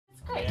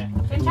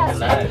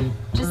Fantastic.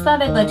 Just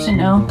thought I'd let you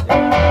know. Cause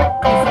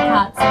I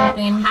caught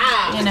something,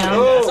 you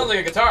know. That sounds like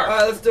a guitar.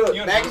 Alright, let's do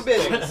it. Back in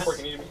business.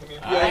 You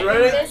guys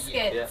ready?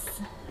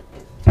 Biscuits.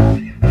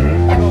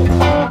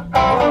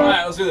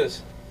 Alright, let's do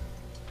this.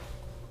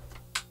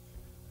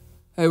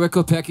 Hey, we're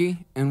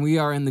Kopecky, and we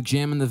are in the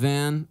Jam in the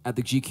Van at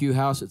the GQ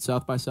House at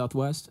South by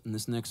Southwest, and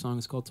this next song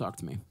is called Talk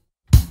to Me.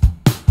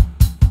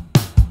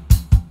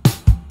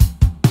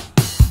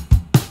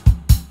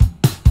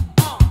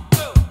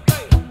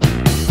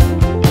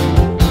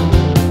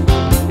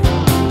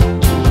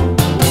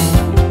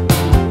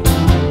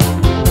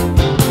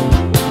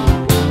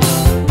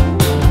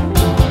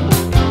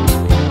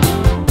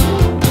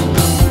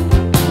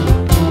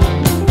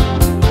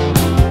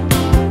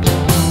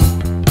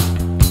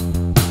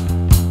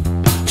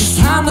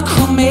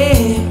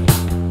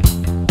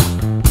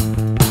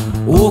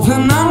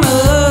 Open them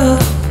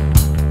up.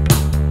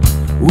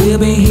 We'll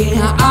be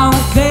here all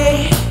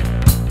day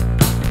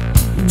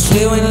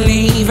until we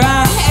leave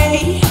our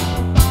hay.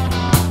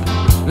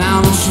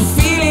 Now don't you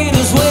feel it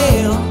as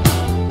well?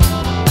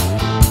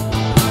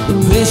 The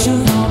pressure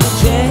on the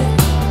jet.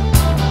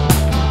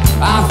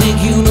 I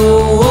think you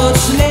know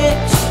what's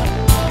next.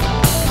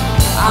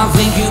 I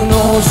think you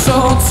know, so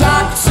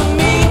talk to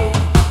me.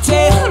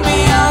 Tell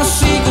me our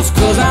secrets,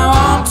 cause I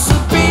want to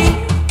be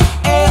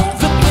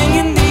everything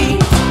you need.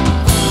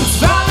 It's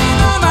falling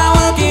on my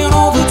working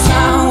all the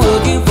time,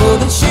 working for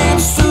the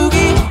chance to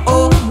get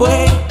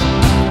away.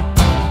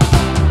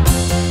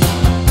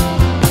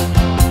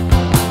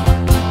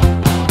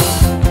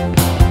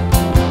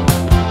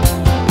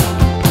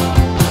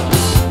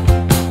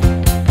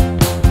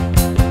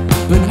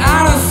 Been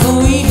out of the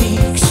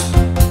weeks,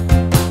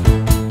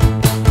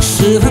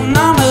 sitting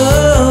on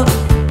up,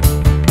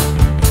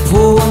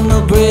 pulling the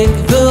break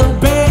the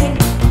bank.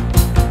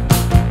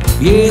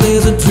 Yeah,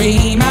 there's a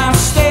dream at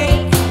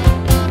stake.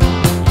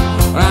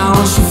 I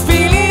don't you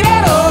feel it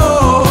at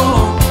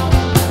all?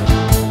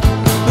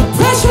 The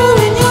pressure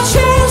in your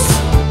chest.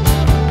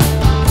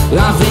 I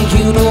think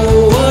you know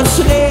what's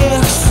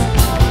next.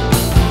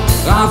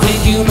 I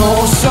think you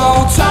know, so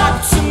talk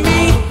to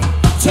me.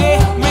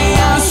 Tell me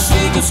our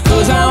secrets,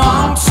 cause I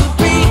want to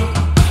be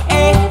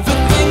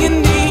everything you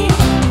need.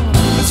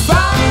 It's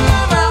falling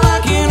on my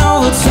working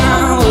all the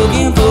time,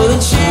 looking for the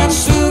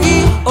chance to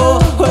get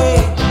away.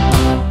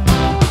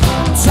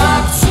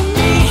 Talk to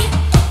me,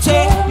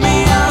 tell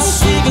me our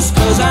secrets,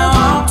 cause I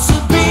want to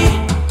be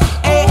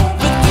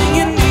everything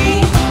you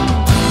need.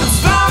 It's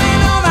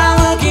falling on my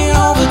working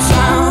all the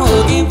time,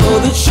 looking for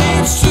the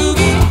chance to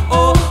get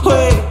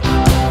away.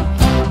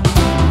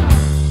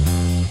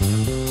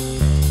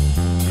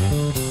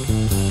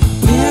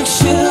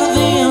 Picture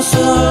this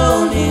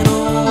running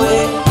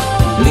away.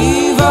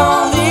 Leave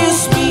all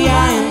this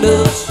behind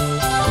us.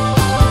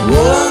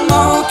 One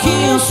more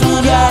kiss,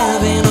 we're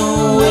driving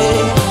away.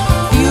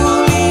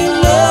 Fueling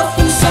love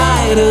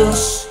inside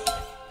us.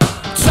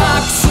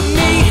 Talk to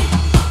me,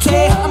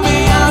 tell me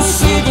our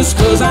secrets,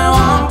 cause I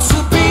want to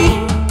be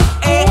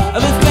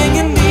everything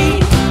you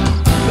need.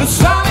 It's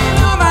falling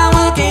on my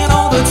working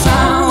all the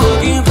time,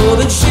 looking for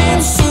the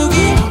chance to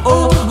get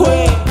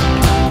away.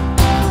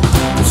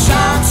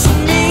 Talk to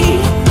me,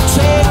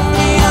 tell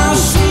me our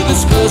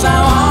secrets, cause I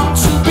want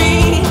to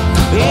be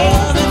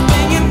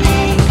everything you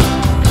need.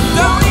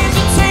 Don't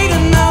hesitate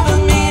another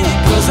minute,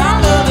 cause I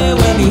love it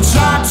when you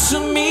talk to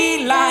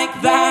me like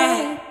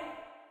that.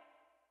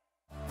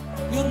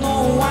 You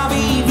know I'll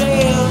be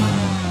there.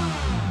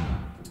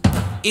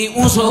 It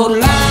was a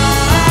lie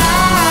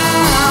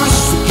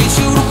to get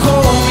you to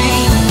call me.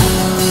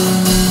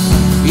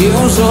 It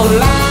was a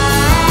lie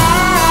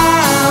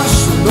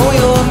to know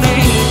your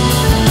name.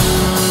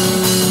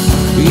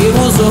 It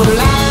was a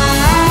lie.